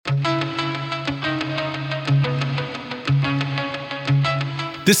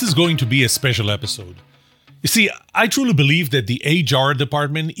This is going to be a special episode. You see, I truly believe that the HR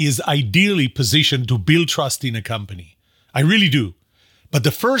department is ideally positioned to build trust in a company. I really do. But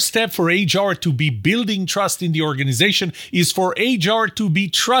the first step for HR to be building trust in the organization is for HR to be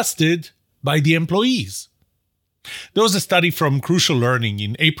trusted by the employees. There was a study from Crucial Learning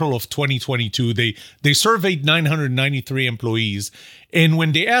in April of 2022. They surveyed 993 employees, and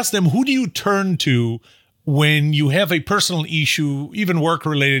when they asked them, who do you turn to when you have a personal issue, even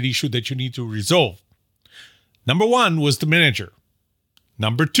work-related issue that you need to resolve? Number one was the manager.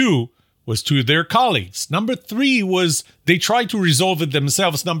 Number two was to their colleagues. Number three was they try to resolve it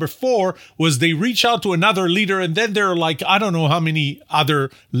themselves. Number four was they reach out to another leader, and then there are like, I don't know how many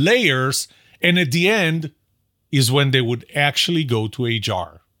other layers. And at the end is when they would actually go to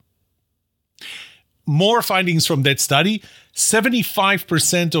HR. More findings from that study: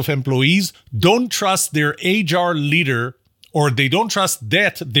 75% of employees don't trust their HR leader, or they don't trust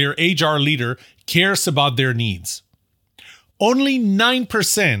that their HR leader cares about their needs. Only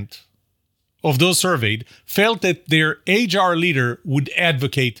 9% of those surveyed felt that their HR leader would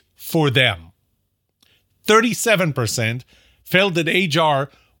advocate for them. 37% felt that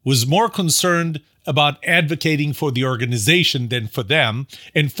HR was more concerned about advocating for the organization than for them,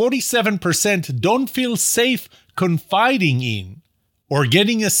 and 47% don't feel safe confiding in or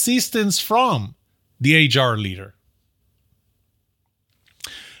getting assistance from the HR leader.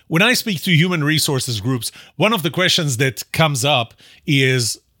 When I speak to human resources groups, one of the questions that comes up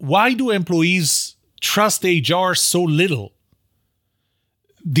is, why do employees trust HR so little?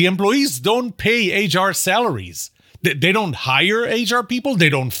 The employees don't pay HR salaries. They don't hire HR people. They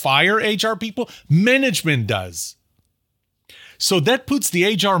don't fire HR people. Management does. So that puts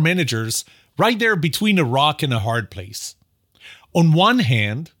the HR managers right there between a rock and a hard place. On one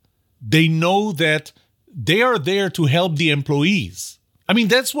hand, they know that they are there to help the employees. I mean,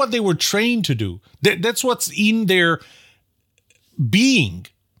 that's what they were trained to do. That's what's in their being.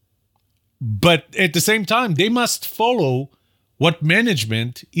 But at the same time, they must follow what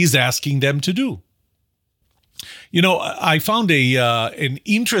management is asking them to do. You know, I found an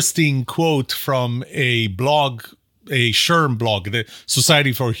interesting quote from a blog, a SHRM blog, the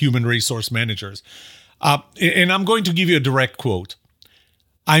Society for Human Resource Managers. And I'm going to give you a direct quote.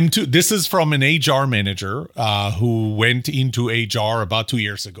 This is from an HR manager who went into HR about 2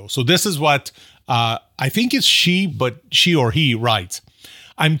 years ago. So this is what I think it's she or he writes.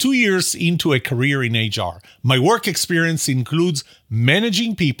 I'm 2 years into a career in HR. My work experience includes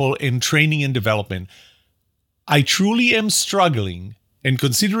managing people and training and development. I truly am struggling and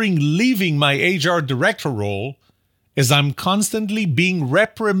considering leaving my HR director role, as I'm constantly being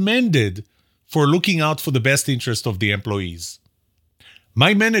reprimanded for looking out for the best interest of the employees.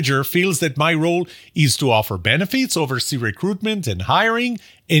 My manager feels that my role is to offer benefits, oversee recruitment and hiring,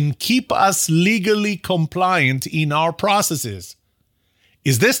 and keep us legally compliant in our processes.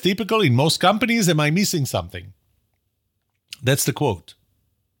 Is this typical in most companies? Am I missing something? That's the quote.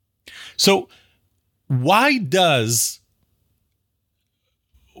 So, why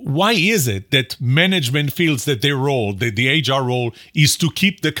is it that management feels that their role, the HR role, is to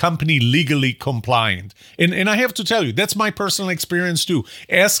keep the company legally compliant? And I have to tell you, that's my personal experience too.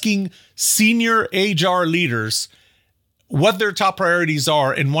 Asking senior HR leaders what their top priorities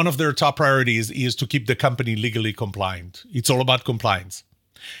are, and one of their top priorities is to keep the company legally compliant. It's all about compliance.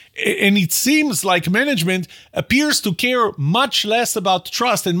 And it seems like management appears to care much less about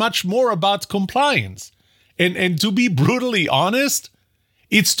trust and much more about compliance. And to be brutally honest,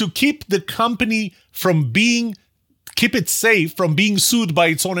 it's to keep the company keep it safe from being sued by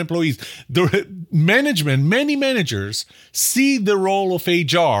its own employees. The management, many managers see the role of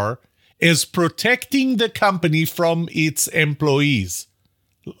HR as protecting the company from its employees.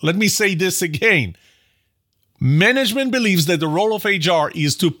 Let me say this again. Management believes that the role of HR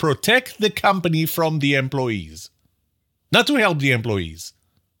is to protect the company from the employees, not to help the employees.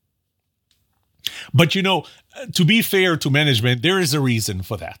 But to be fair to management, there is a reason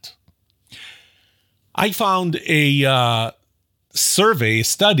for that. I found a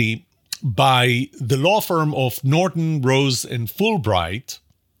study by the law firm of Norton, Rose, and Fulbright.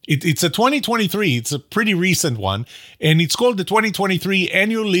 It's a 2023, it's a pretty recent one, and it's called the 2023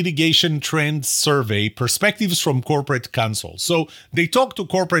 Annual Litigation Trends Survey, Perspectives from Corporate Counsels. So they talk to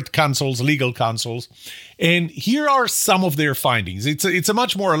corporate counsels, legal counsels, and here are some of their findings. It's a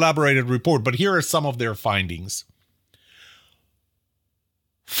much more elaborated report, but here are some of their findings.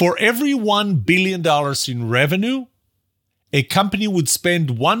 For every $1 billion in revenue, a company would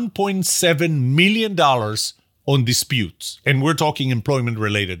spend $1.7 million on disputes, and we're talking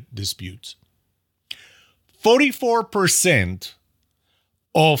employment-related disputes. 44%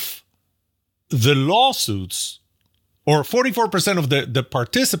 of the lawsuits, or 44% of the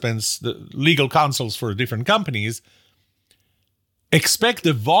participants, the legal counsels for different companies, expect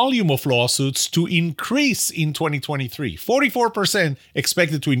the volume of lawsuits to increase in 2023. 44%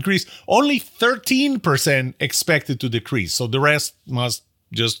 expected to increase. Only 13% expected to decrease. So the rest must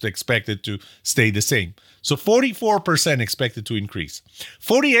just expect it to stay the same. So 44% expected to increase.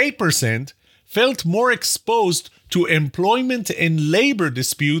 48% felt more exposed to employment and labor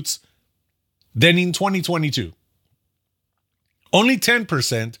disputes than in 2022. Only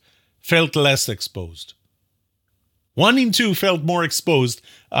 10% felt less exposed. 1 in 2 felt more exposed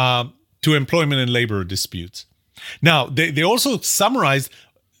to employment and labor disputes. Now, they also summarized,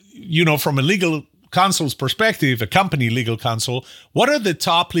 from a legal counsel's perspective, a company legal counsel, what are the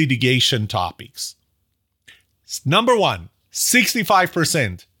top litigation topics? Number 1,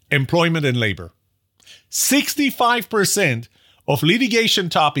 65% employment and labor. 65% of litigation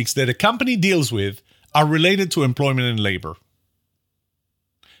topics that a company deals with are related to employment and labor.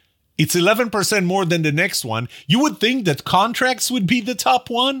 It's 11% more than the next one. You would think that contracts would be the top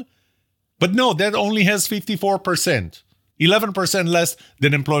one, but no, that only has 54%. 11% less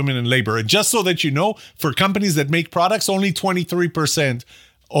than employment and labor. And just so that you know, for companies that make products, only 23%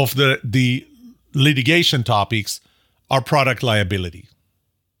 of the litigation topics are product liability.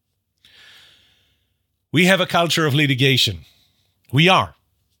 We have a culture of litigation. We are.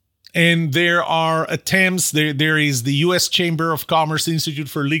 And there are attempts, there is the U.S. Chamber of Commerce Institute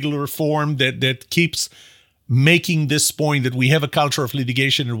for Legal Reform that keeps making this point that we have a culture of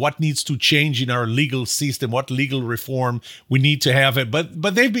litigation and what needs to change in our legal system, what legal reform we need to have.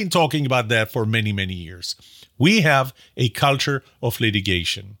 But they've been talking about that for many, many years. We have a culture of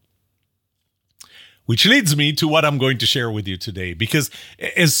litigation. Which leads me to what I'm going to share with you today. Because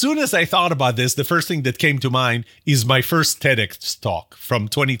as soon as I thought about this, the first thing that came to mind is my first TEDx talk from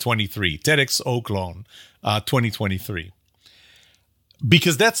 2023, TEDx Oak Lawn 2023.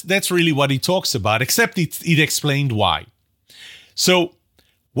 Because that's really what he talks about, except it explained why. So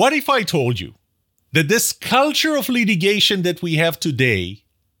what if I told you that this culture of litigation that we have today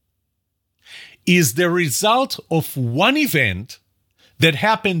is the result of one event that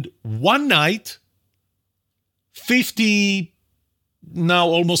happened one night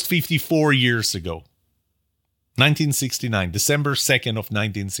almost 54 years ago, 1969, December 2nd of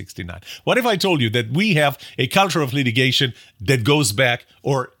 1969. What if I told you that we have a culture of litigation that goes back,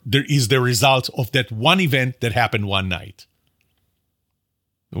 or there is the result of that one event that happened one night?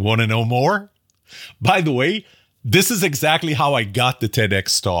 Want to know more? By the way, this is exactly how I got the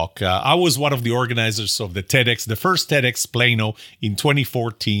TEDx talk. I was one of the organizers of the TEDx, the first TEDx Plano in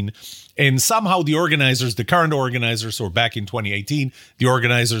 2014. And somehow the current organizers, or back in 2018, the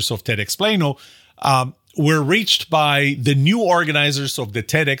organizers of TEDx Plano, were reached by the new organizers of the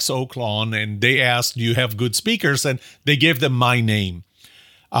TEDx Oak Lawn, and they asked, do you have good speakers? And they gave them my name.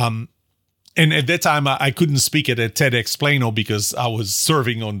 And at that time, I couldn't speak at a TEDx Plano because I was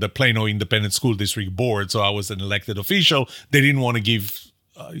serving on the Plano Independent School District Board, so I was an elected official. They didn't want to give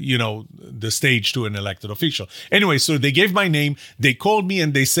the stage to an elected official. Anyway, so they gave my name, they called me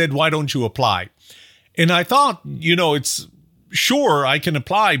and they said, why don't you apply? And I thought, it's sure I can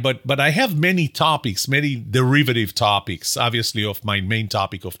apply, but I have many topics, many derivative topics, obviously of my main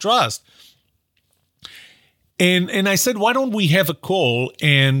topic of trust. And I said, why don't we have a call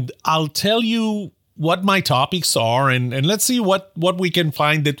and I'll tell you what my topics are and let's see what we can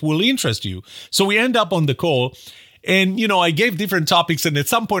find that will interest you. So we end up on the call. And, I gave different topics, and at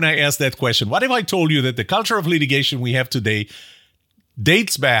some point I asked that question. What if I told you that the culture of litigation we have today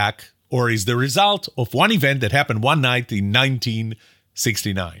dates back, or is the result of one event that happened one night in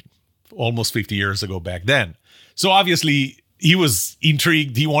 1969, almost 50 years ago back then? So obviously he was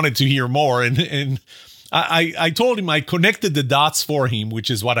intrigued. He wanted to hear more. And I told him, I connected the dots for him,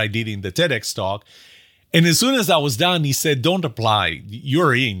 which is what I did in the TEDx talk. And as soon as I was done, he said, don't apply.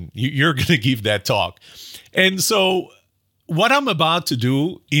 You're in. You're going to give that talk. And so what I'm about to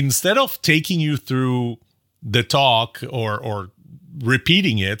do, instead of taking you through the talk or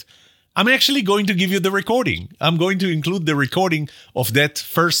repeating it, I'm actually going to give you the recording. I'm going to include the recording of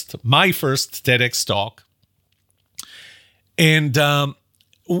my first TEDx talk. And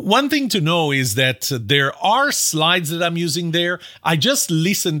one thing to know is that there are slides that I'm using there. I just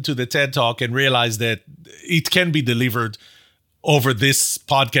listened to the TED Talk and realized that it can be delivered over this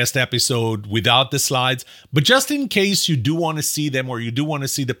podcast episode without the slides. But just in case you do want to see them or you do want to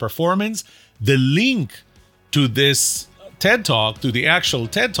see the performance, the link to this TED Talk, to the actual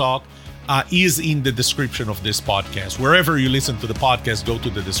TED Talk, is in the description of this podcast. Wherever you listen to the podcast, go to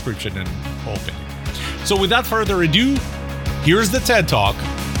the description and open it. So without further ado, Here's the TED Talk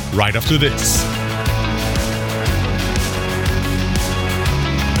right after this.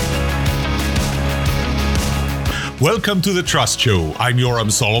 Welcome to The Trust Show. I'm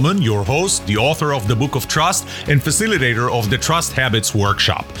Yoram Solomon, your host, the author of the Book of Trust, and facilitator of the Trust Habits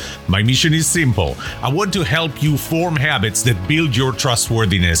Workshop. My mission is simple. I want to help you form habits that build your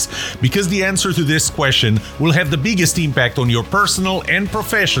trustworthiness, because the answer to this question will have the biggest impact on your personal and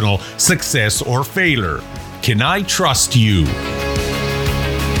professional success or failure. Can I trust you?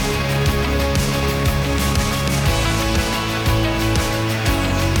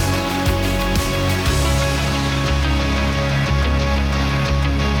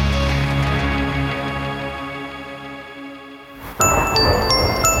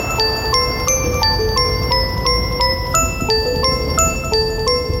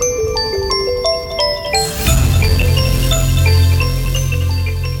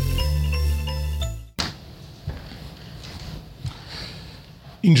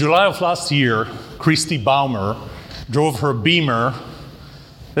 In July of last year, Christy Baumer drove her Beamer,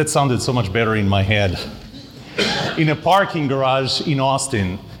 that sounded so much better in my head, in a parking garage in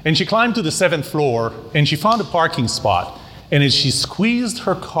Austin. And she climbed to the 7th floor and she found a parking spot. And as she squeezed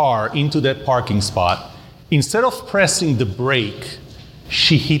her car into that parking spot, instead of pressing the brake,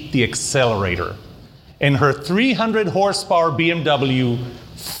 she hit the accelerator. And her 300 horsepower BMW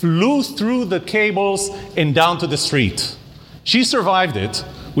flew through the cables and down to the street. She survived it,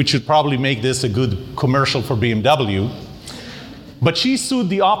 which should probably make this a good commercial for BMW, but she sued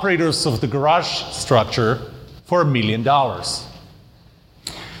the operators of the garage structure for $1 million.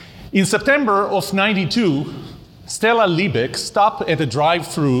 In September of '92, Stella Liebeck stopped at a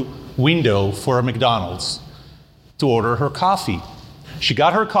drive-through window for a McDonald's to order her coffee. She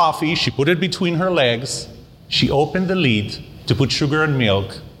got her coffee, she put it between her legs, she opened the lid to put sugar and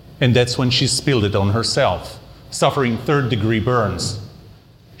milk, and that's when she spilled it on herself, suffering third-degree burns.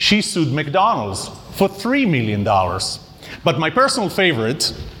 She sued McDonald's for $3 million. But my personal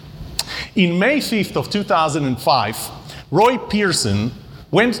favorite, in May 5th of 2005, Roy Pearson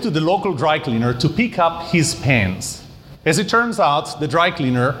went to the local dry cleaner to pick up his pants. As it turns out, the dry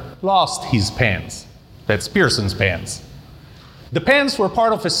cleaner lost his pants. That's Pearson's pants. The pants were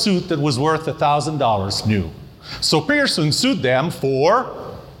part of a suit that was worth $1,000 new. So Pearson sued them for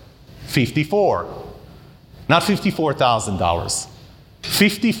 $54. Not $54,000,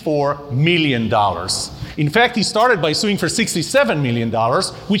 $54 million. In fact, he started by suing for $67 million,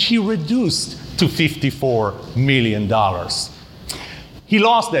 which he reduced to $54 million. He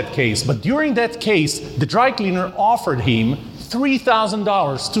lost that case, but during that case, the dry cleaner offered him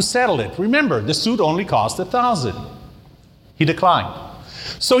 $3,000 to settle it. Remember, the suit only cost $1,000. He declined.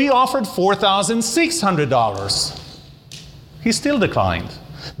 So he offered $4,600. He still declined.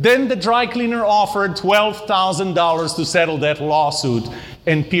 Then the dry cleaner offered $12,000 to settle that lawsuit,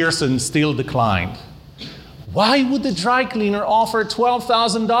 and Pearson still declined. Why would the dry cleaner offer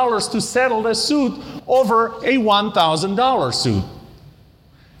 $12,000 to settle a suit over a $1,000 suit?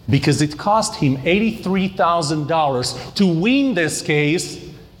 Because it cost him $83,000 to win this case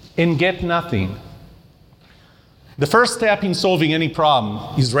and get nothing. The first step in solving any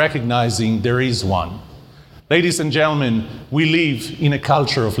problem is recognizing there is one. Ladies and gentlemen, we live in a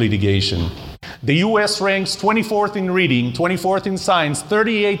culture of litigation. The US ranks 24th in reading, 24th in science,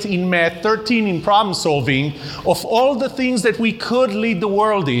 38th in math, 13th in problem solving. Of all the things that we could lead the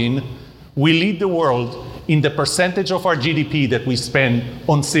world in, we lead the world in the percentage of our GDP that we spend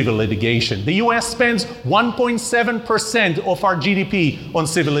on civil litigation. The US spends 1.7% of our GDP on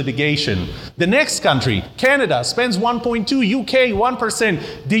civil litigation. The next country, Canada, spends 1.2%, UK 1%.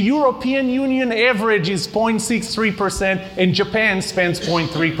 The European Union average is 0.63%, and Japan spends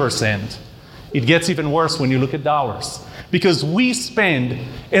 0.3%. It gets even worse when you look at dollars, because we spend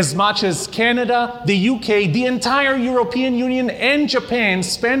as much as Canada, the UK, the entire European Union, and Japan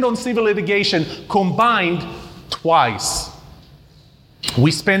spend on civil litigation combined twice.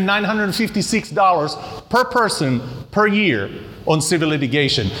 We spend $956 per person per year on civil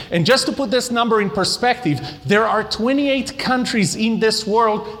litigation. And just to put this number in perspective, there are 28 countries in this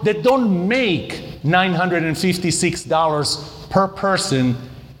world that don't make $956 per person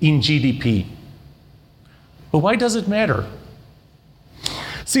in GDP. But why does it matter?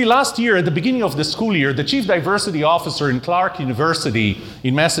 See, last year, at the beginning of the school year, the chief diversity officer in Clark University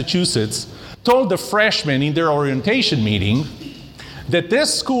in Massachusetts told the freshmen in their orientation meeting that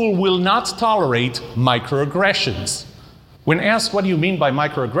this school will not tolerate microaggressions. When asked, what do you mean by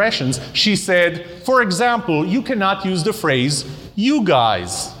microaggressions, she said, for example, you cannot use the phrase, you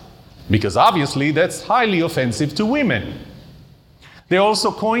guys, because obviously that's highly offensive to women. They also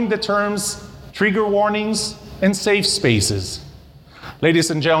coined the terms trigger warnings, and safe spaces.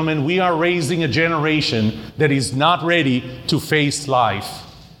 Ladies and gentlemen, we are raising a generation that is not ready to face life.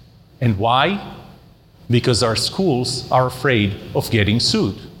 And why? Because our schools are afraid of getting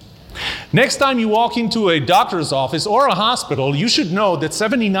sued. Next time you walk into a doctor's office or a hospital, you should know that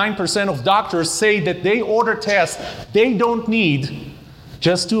 79% of doctors say that they order tests they don't need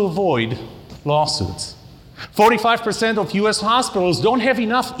just to avoid lawsuits. 45% of US hospitals don't have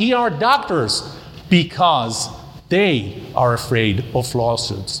enough ER doctors because they are afraid of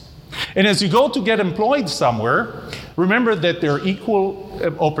lawsuits. And as you go to get employed somewhere, remember that there are equal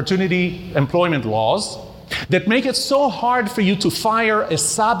opportunity employment laws that make it so hard for you to fire a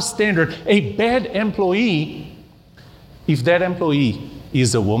substandard, a bad employee, if that employee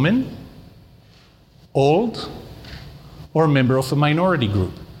is a woman, old, or a member of a minority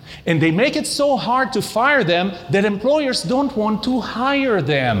group. And they make it so hard to fire them that employers don't want to hire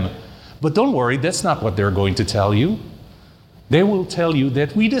them. But don't worry, that's not what they're going to tell you. They will tell you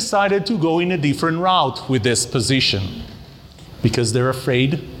that we decided to go in a different route with this position because they're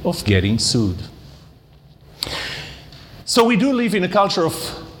afraid of getting sued. So we do live in a culture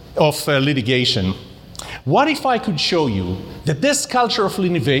of litigation. What if I could show you that this culture of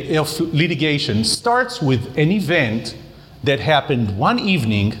litigation starts with an event that happened one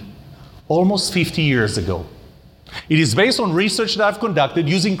evening almost 50 years ago? It is based on research that I've conducted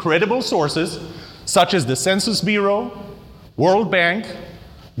using credible sources such as the Census Bureau, World Bank,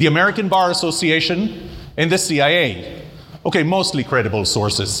 the American Bar Association, and the CIA. Okay, mostly credible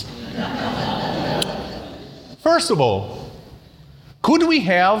sources. First of all, could we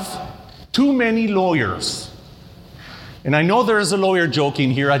have too many lawyers? And I know there is a lawyer joke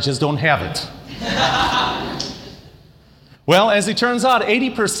in here, I just don't have it. Well, as it turns out,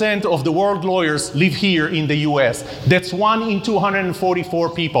 80% of the world lawyers live here in the US. That's 1 in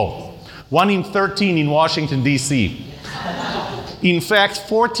 244 people. 1 in 13 in Washington, D.C. In fact,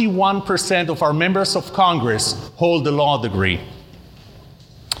 41% of our members of Congress hold a law degree.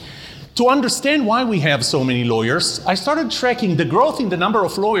 To understand why we have so many lawyers, I started tracking the growth in the number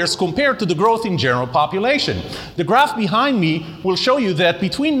of lawyers compared to the growth in general population. The graph behind me will show you that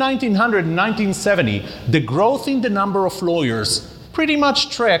between 1900 and 1970, the growth in the number of lawyers pretty much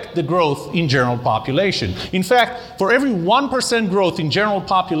tracked the growth in general population. In fact, for every 1% growth in general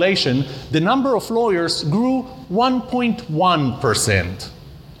population, the number of lawyers grew 1.1%.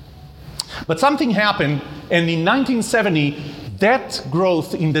 But something happened, and in 1970, that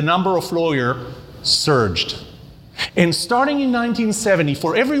growth in the number of lawyers surged. And starting in 1970,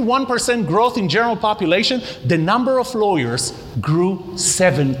 for every 1% growth in general population, the number of lawyers grew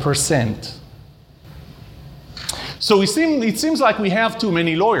 7%. So it seems like we have too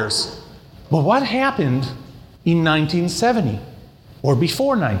many lawyers. But what happened in 1970 or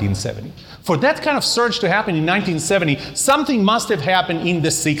before 1970? For that kind of surge to happen in 1970, something must have happened in the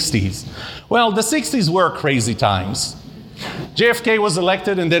 60s. Well, the 60s were crazy times. JFK was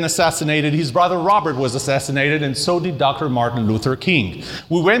elected and then assassinated. His brother Robert was assassinated, and so did Dr. Martin Luther King.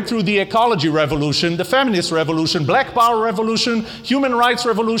 We went through the ecology revolution, the feminist revolution, black power revolution, human rights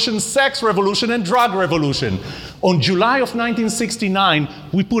revolution, sex revolution, and drug revolution. On July of 1969,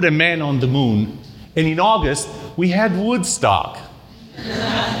 we put a man on the moon, and in August, we had Woodstock.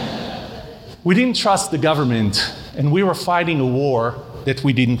 We didn't trust the government, and we were fighting a war that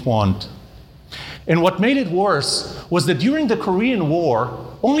we didn't want. And what made it worse was that during the Korean War,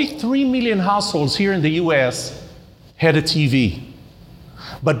 only 3 million households here in the US had a TV.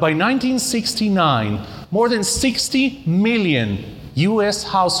 But by 1969, more than 60 million US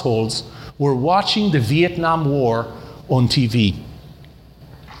households were watching the Vietnam War on TV.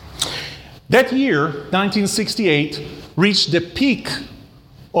 That year, 1968, reached the peak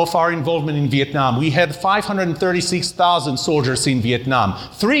of our involvement in Vietnam. We had 536,000 soldiers in Vietnam.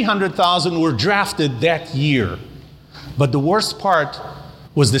 300,000 were drafted that year. But the worst part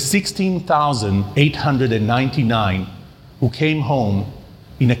was the 16,899 who came home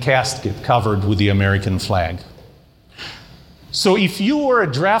in a casket covered with the American flag. So if you were a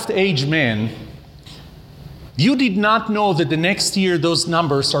draft-age man, you did not know that the next year those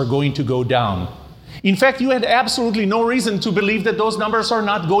numbers are going to go down. In fact, you had absolutely no reason to believe that those numbers are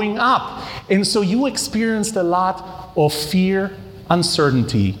not going up. And so you experienced a lot of fear,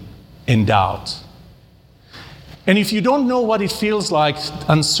 uncertainty, and doubt. And if you don't know what it feels like,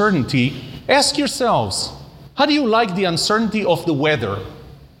 uncertainty, ask yourselves, how do you like the uncertainty of the weather?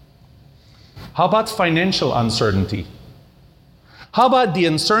 How about financial uncertainty? How about the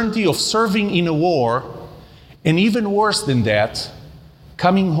uncertainty of serving in a war, and even worse than that,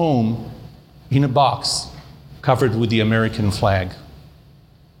 coming home in a box covered with the American flag?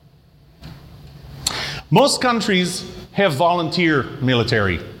 Most countries have volunteer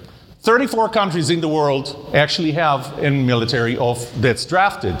military. 34 countries in the world actually have a military that's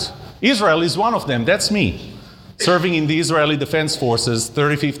drafted. Israel is one of them. That's me, serving in the Israeli Defense Forces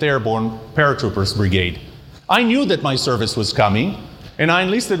 35th Airborne Paratroopers Brigade. I knew that my service was coming, and I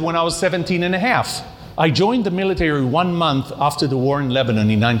enlisted when I was 17 and a half. I joined the military 1 month after the war in Lebanon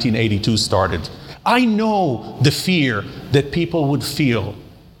in 1982 started. I know the fear that people would feel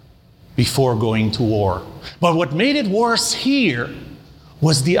before going to war. But what made it worse here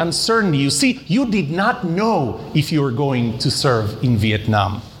was the uncertainty. You see, you did not know if you were going to serve in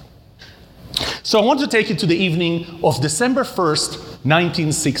Vietnam. So I want to take you to the evening of December 1st,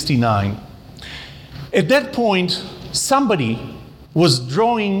 1969. At that point, somebody was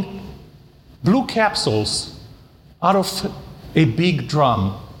drawing blue capsules out of a big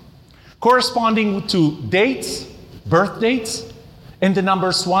drum, corresponding to dates, birth dates, and the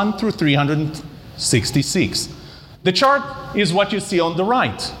numbers 1 through 366. The chart is what you see on the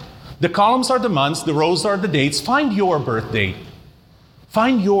right. The columns are the months, the rows are the dates. Find your birth date.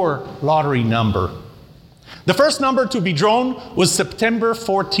 Find your lottery number. The first number to be drawn was September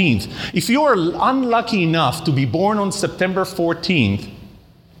 14th. If you were unlucky enough to be born on September 14th,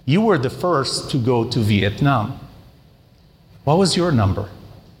 you were the first to go to Vietnam. What was your number?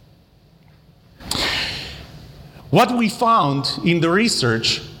 What we found in the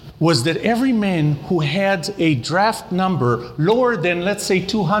research was that every man who had a draft number lower than, let's say,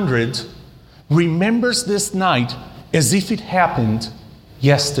 200 remembers this night as if it happened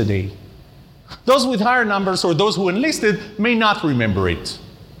yesterday. Those with higher numbers or those who enlisted may not remember it.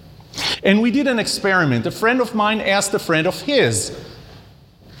 And we did an experiment. A friend of mine asked a friend of his,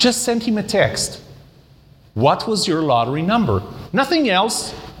 just sent him a text. What was your lottery number? Nothing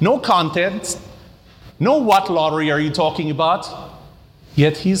else, no content, no what lottery are you talking about?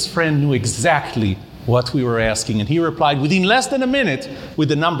 Yet his friend knew exactly what we were asking, and he replied within less than a minute with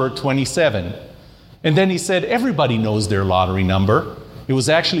the number 27. And then he said, everybody knows their lottery number. It was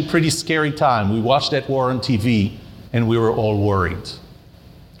actually a pretty scary time. We watched that war on TV, and we were all worried.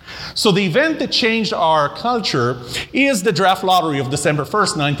 So the event that changed our culture is the draft lottery of December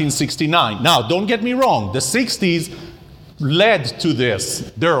 1st, 1969. Now, don't get me wrong, the 60s led to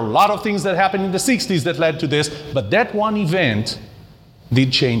this. There are a lot of things that happened in the 60s that led to this, but that one event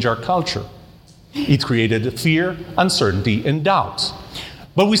did change our culture. It created fear, uncertainty, and doubt.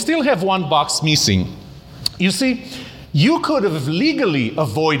 But we still have one box missing. You see, you could have legally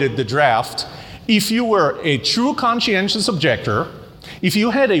avoided the draft if you were a true conscientious objector, if you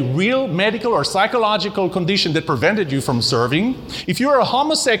had a real medical or psychological condition that prevented you from serving, if you were a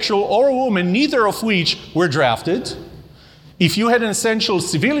homosexual or a woman, neither of which were drafted, if you had an essential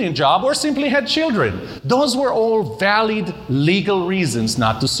civilian job or simply had children. Those were all valid legal reasons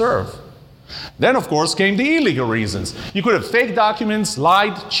not to serve. Then, of course, came the illegal reasons. You could have faked documents,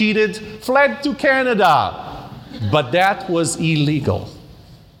 lied, cheated, fled to Canada. But that was illegal.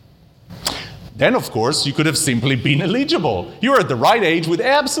 Then, of course, you could have simply been eligible. You're at the right age with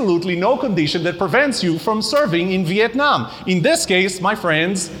absolutely no condition that prevents you from serving in Vietnam. In this case, my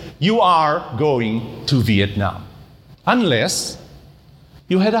friends, you are going to Vietnam. Unless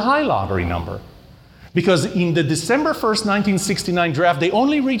you had a high lottery number. Because in the December 1st, 1969 draft, they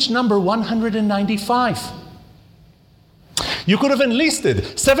only reached number 195. You could have enlisted.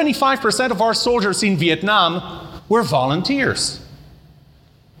 75% of our soldiers in Vietnam were volunteers.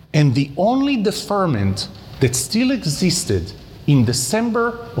 And the only deferment that still existed in December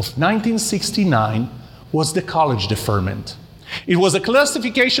of 1969 was the college deferment. It was a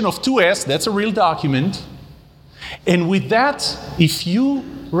classification of 2S, that's a real document. And with that, if you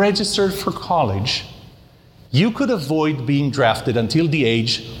registered for college, you could avoid being drafted until the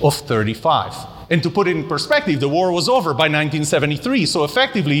age of 35. And to put it in perspective, the war was over by 1973, so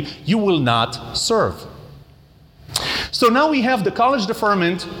effectively, you will not serve. So now we have the college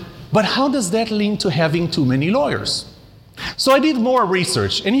deferment, but how does that link to having too many lawyers? So I did more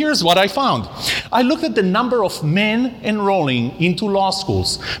research, and here's what I found. I looked at the number of men enrolling into law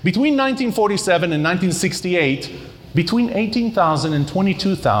schools. Between 1947 and 1968, between 18,000 and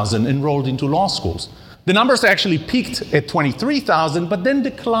 22,000 enrolled into law schools. The numbers actually peaked at 23,000, but then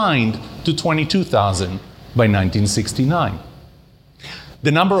declined to 22,000 by 1969.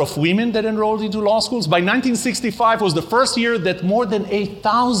 The number of women that enrolled into law schools by 1965 was the first year that more than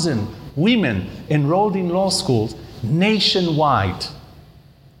 8,000 women enrolled in law schools nationwide.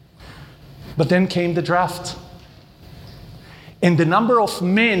 But then came the draft. And the number of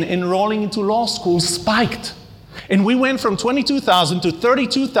men enrolling into law schools spiked. And we went from 22,000 to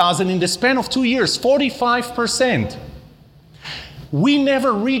 32,000 in the span of 2 years, 45%. We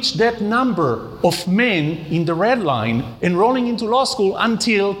never reached that number of men in the red line enrolling into law school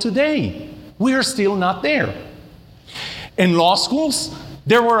until today. We are still not there. In law schools,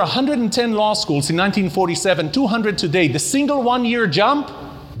 there were 110 law schools in 1947, 200 today. The single one-year jump,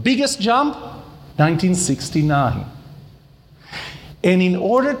 biggest jump, 1969. And in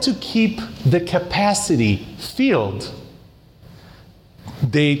order to keep the capacity filled,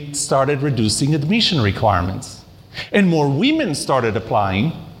 they started reducing admission requirements. And more women started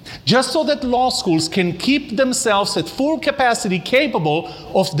applying, just so that law schools can keep themselves at full capacity, capable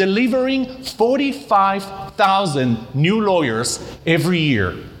of delivering 45,000 new lawyers every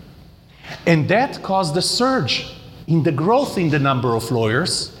year. And that caused a surge in the growth in the number of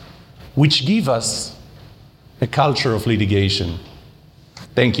lawyers, which give us a culture of litigation.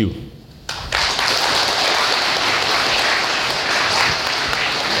 Thank you.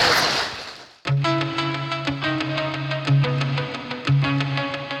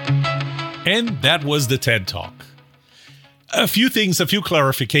 And that was the TED Talk. A few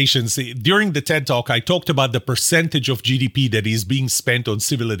clarifications. During the TED Talk, I talked about the percentage of GDP that is being spent on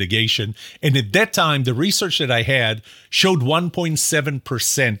civil litigation. And at that time, the research that I had showed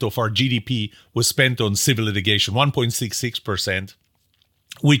 1.7% of our GDP was spent on civil litigation, 1.66%,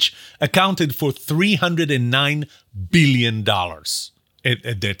 which accounted for $309 billion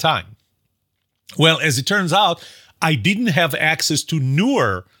at that time. Well, as it turns out, I didn't have access to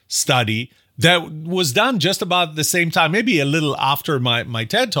newer study that was done just about the same time, maybe a little after my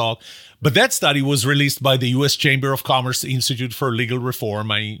TED Talk, but that study was released by the U.S. Chamber of Commerce Institute for Legal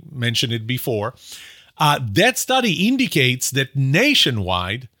Reform. I mentioned it before. That study indicates that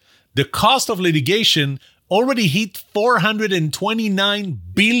nationwide, the cost of litigation already hit $429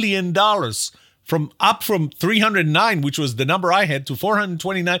 billion, up from 309, which was the number I had, to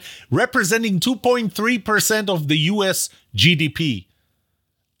 429, representing 2.3% of the U.S. GDP.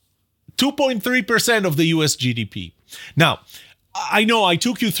 2.3% of the US GDP. Now, I know I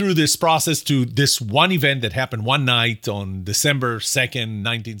took you through this process to this one event that happened one night on December 2nd,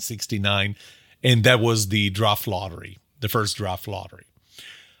 1969, and that was the draft lottery, the first draft lottery.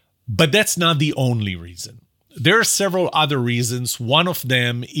 But that's not the only reason. There are several other reasons. One of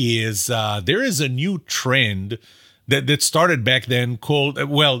them is there is a new trend that started back then called,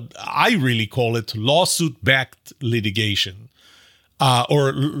 well, I really call it lawsuit-backed litigation.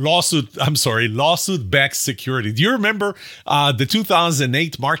 Lawsuit-backed security. Do you remember the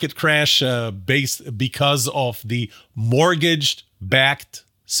 2008 market crash based because of the mortgage-backed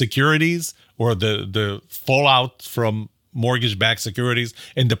securities, or the fallout from mortgage-backed securities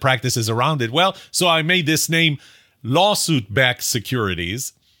and the practices around it? Well, so I made this name lawsuit-backed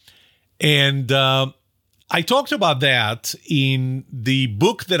securities. And I talked about that in the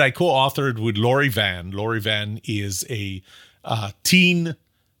book that I co-authored with Lori Van. Lori Van is a teen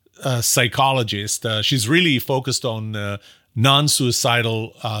psychologist. She's really focused on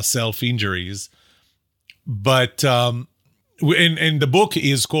non-suicidal self-injuries. But and the book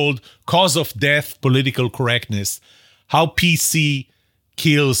is called Cause of Death, Political Correctness: How PC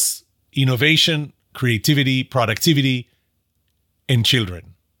Kills Innovation, Creativity, Productivity, and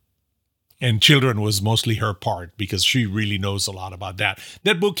Children. And children was mostly her part because she really knows a lot about that.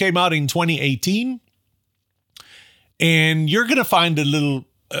 That book came out in 2018. And you're going to find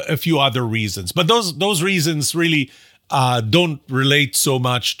a few other reasons. But those reasons really don't relate so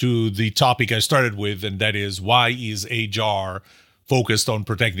much to the topic I started with, and that is, why is HR focused on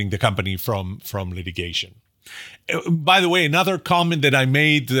protecting the company from litigation? By the way, another comment that I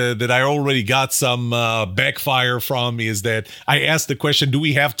made that I already got some backfire from is that I asked the question, do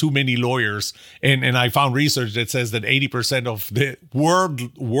we have too many lawyers? And I found research that says that 80% of the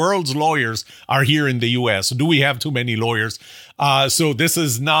world's lawyers are here in the U.S. Do we have too many lawyers? So this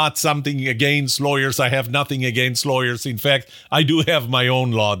is not something against lawyers. I have nothing against lawyers. In fact, I do have my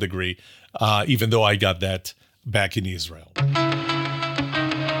own law degree, even though I got that back in Israel.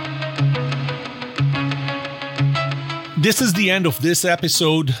 This is the end of this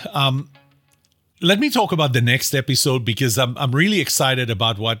episode. Let me talk about the next episode, because I'm really excited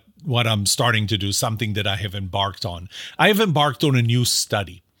about what I'm starting to do, something that I have embarked on. I have embarked on a new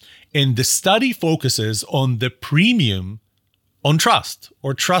study, and the study focuses on the premium on trust,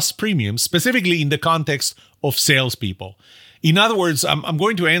 or trust premium, specifically in the context of salespeople. In other words, I'm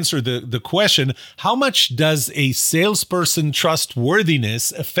going to answer the question, how much does a salesperson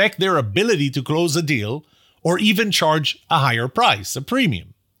trustworthiness affect their ability to close a deal, or even charge a higher price, a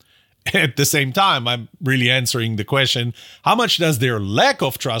premium? At the same time, I'm really answering the question, how much does their lack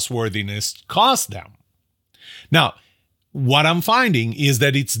of trustworthiness cost them? Now, what I'm finding is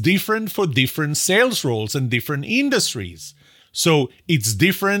that it's different for different sales roles and different industries. So it's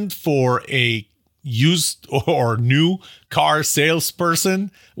different for a used or new car salesperson.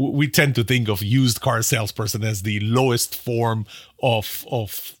 We tend to think of used car salesperson as the lowest form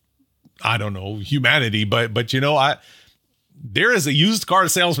of I don't know, humanity, but there is a used car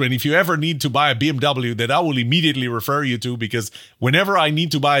salesman, if you ever need to buy a BMW, that I will immediately refer you to, because whenever I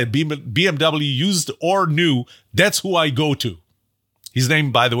need to buy a BMW used or new, that's who I go to. His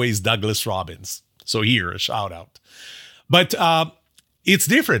name, by the way, is Douglas Robbins. So here, a shout out. But it's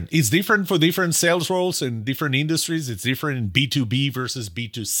different. It's different for different sales roles in different industries. It's different in B2B versus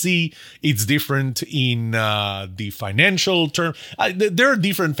B2C. It's different in the financial term. There are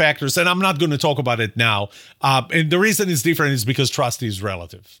different factors, and I'm not going to talk about it now. And the reason it's different is because trust is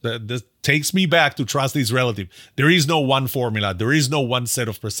relative. That takes me back to trust is relative. There is no one formula. There is no one set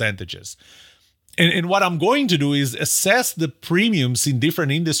of percentages. And what I'm going to do is assess the premiums in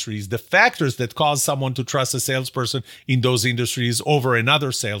different industries, the factors that cause someone to trust a salesperson in those industries over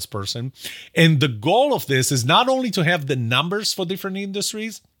another salesperson. And the goal of this is not only to have the numbers for different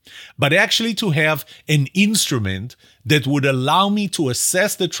industries, but actually to have an instrument that would allow me to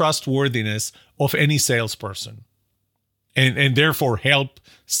assess the trustworthiness of any salesperson and therefore help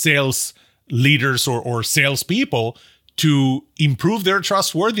sales leaders or salespeople to improve their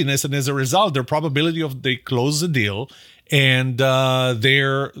trustworthiness, and as a result, their probability of they close the deal and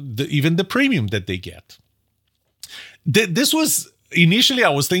even the premium that they get. This was initially, I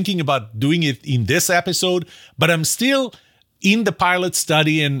was thinking about doing it in this episode, but I'm still in the pilot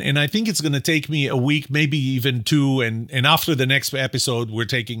study, and I think it's going to take me a week, maybe even two, and after the next episode, we're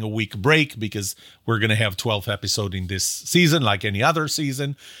taking a week break because we're going to have 12 episodes in this season, like any other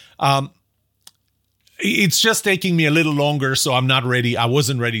season. It's just taking me a little longer, so I'm not ready. I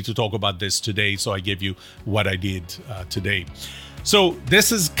wasn't ready to talk about this today, so I gave you what I did today. So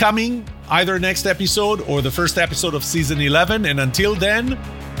this is coming either next episode or the first episode of season 11. And until then,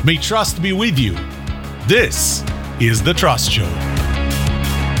 may trust be with you. This is The Trust Show.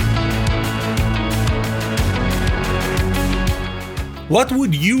 What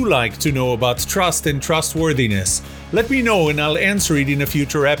would you like to know about trust and trustworthiness? Let me know and I'll answer it in a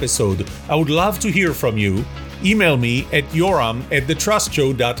future episode. I would love to hear from you. Email me at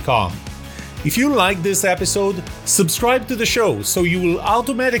yoram@thetrustshow.com. If you like this episode, subscribe to the show so you will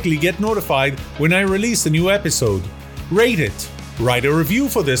automatically get notified when I release a new episode. Rate it. Write a review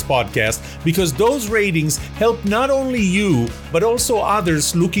for this podcast because those ratings help not only you, but also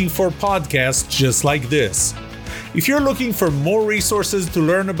others looking for podcasts just like this. If you're looking for more resources to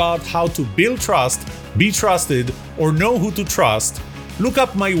learn about how to build trust, be trusted, or know who to trust, look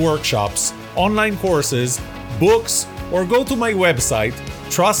up my workshops, online courses, books, or go to my website,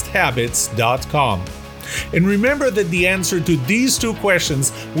 trusthabits.com. And remember that the answer to these two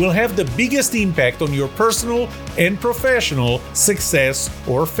questions will have the biggest impact on your personal and professional success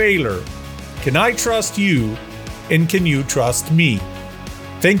or failure. Can I trust you? And can you trust me?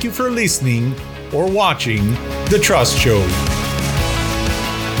 Thank you for listening or watching The Trust Show.